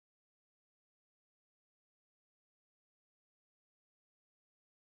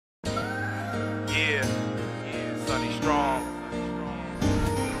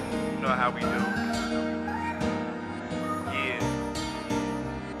how we do. Yeah.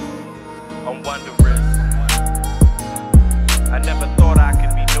 I'm wondrous. I never thought I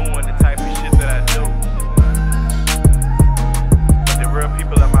could be doing the type of shit that I do. But the real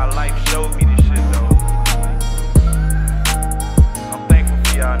people in my life showed me this shit though. I'm thankful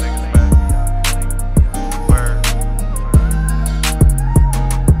for y'all niggas, man. Word.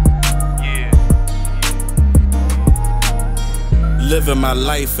 Living my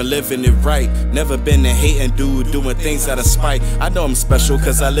life and living it right. Never been a hating dude doing things out of spite. I know I'm special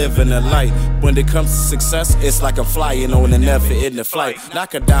cause I live in the light. When it comes to success, it's like I'm flying on and never in the flight.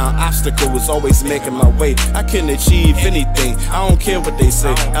 Knocking down obstacles, always making my way. I can achieve anything, I don't care what they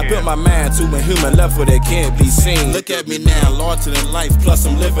say. I built my mind to a human level that can't be seen. Look at me now, larger than life, plus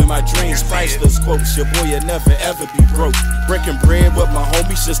I'm living my dreams. Priceless quotes, your boy will never ever be broke. Breaking bread with my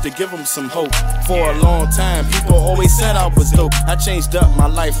homies just to give them some hope. For a long time, people always said I was dope. I changed up my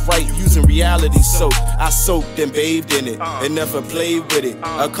life right using reality soap. I soaked and bathed in it and never played with it.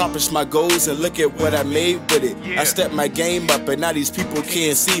 Accomplished my goals and look at what I made with it. I stepped my game up and now these people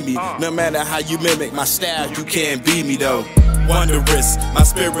can't see me. No matter how you mimic my style, you can't be me though. Wondrous, my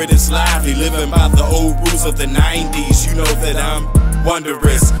spirit is lively, living by the old rules of the 90s. You know that I'm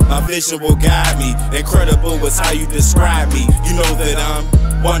wondrous, my vision will guide me. Incredible is how you describe me. You know that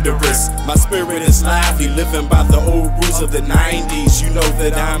I'm wondrous, my spirit is lively, living by the old rules of the 90s. You know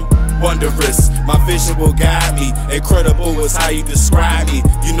that I'm wondrous, my vision will guide me. Incredible is how you describe me.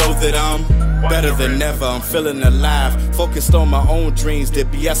 You know that I'm better than ever, I'm feeling alive. Focused on my own dreams, the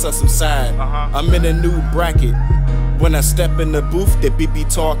BS I subside. I'm in a new bracket. When I step in the booth, they be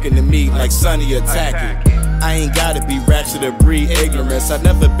talking to me like Sonny Attack It. I ain't gotta be ratchet or breed ignorance. I've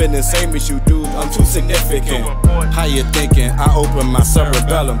never been the same as you, dude. I'm too significant. How you thinking? I open my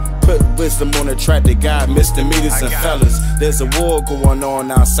cerebellum. Put wisdom on the track to guide misdemeanors and fellas. There's a war going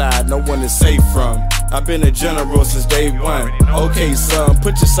on outside, no one is safe from. I've been a general since day one. Okay, son,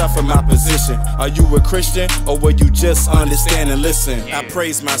 put yourself in my position. Are you a Christian or will you just understand and listen? I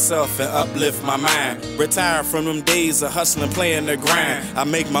praise myself and uplift my mind. Retire from them days of hustling, playing the grind. I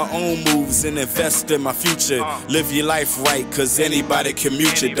make my own moves and invest in my future. Live your life right, cause anybody can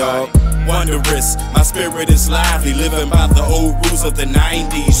mute you, dog. Wondrous, my spirit is lively, living by the old rules of the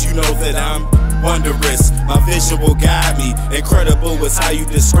 90s. You know that I'm wondrous, my vision will guide me. Incredible is how you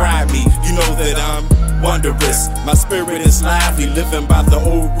describe me. You know that I'm wondrous, my spirit is lively, living by the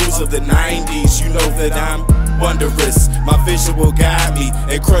old rules of the 90s. You know that I'm wondrous, my vision will guide me.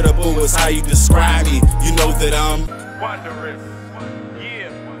 Incredible is how you describe me. You know that I'm wondrous. Yeah.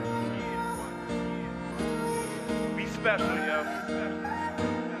 Be special.